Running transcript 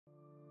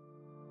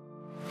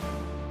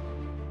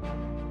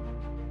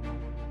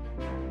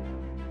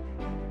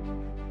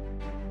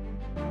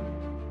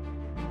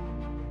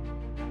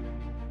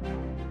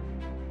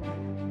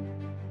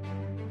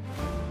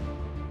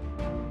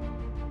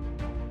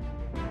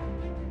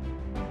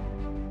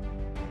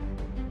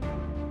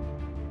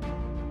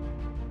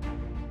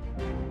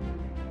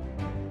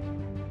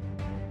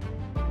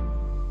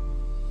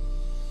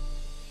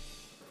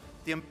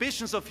The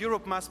ambitions of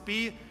Europe must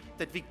be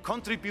that we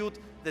contribute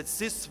that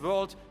this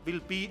world will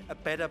be a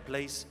better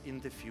place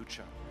in the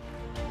future.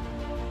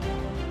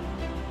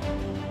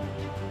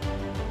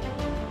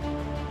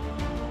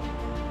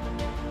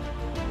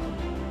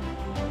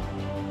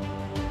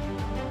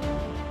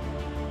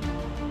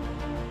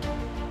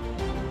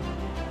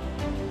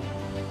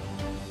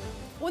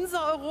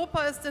 Unser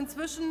Europa ist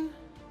inzwischen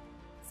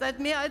seit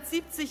mehr als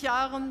 70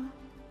 Jahren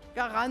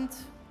Garant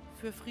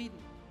für Frieden.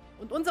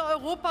 Und unser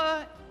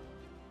Europa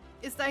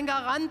ist ein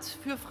Garant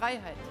für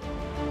Freiheit.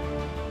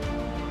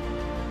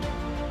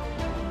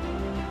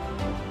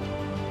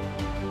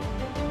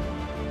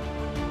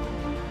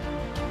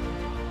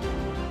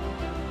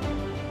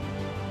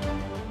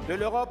 De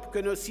l'Europe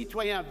que nos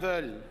citoyens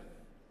veulent,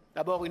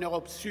 d'abord une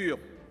Europe sûre,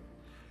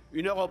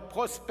 une Europe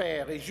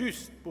prospère et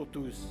juste pour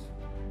tous.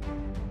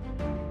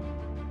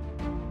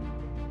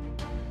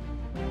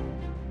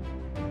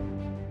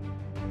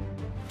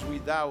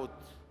 Without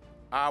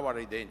our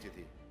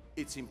identity,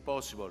 it's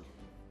impossible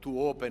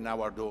to open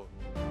our door.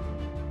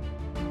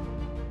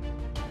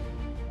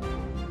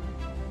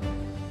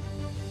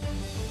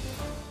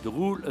 The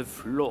rule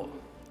of law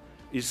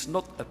is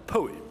not a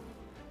poem,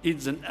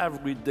 it's an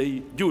everyday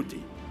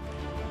duty.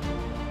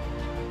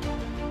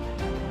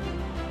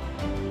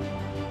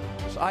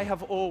 I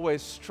have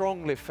always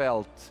strongly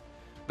felt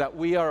that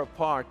we are a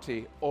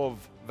party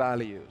of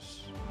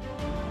values.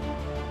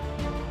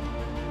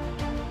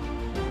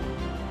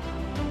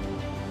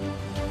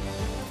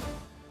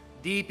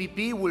 The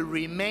EPP will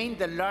remain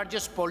the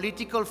largest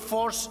political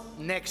force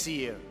next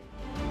year.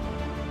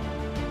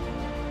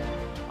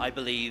 I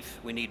believe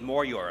we need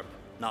more Europe,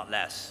 not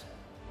less.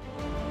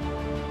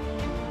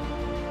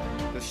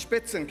 The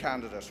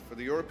Spitzenkandidat for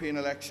the European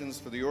elections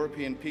for the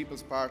European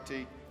People's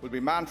Party will be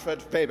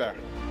Manfred Weber.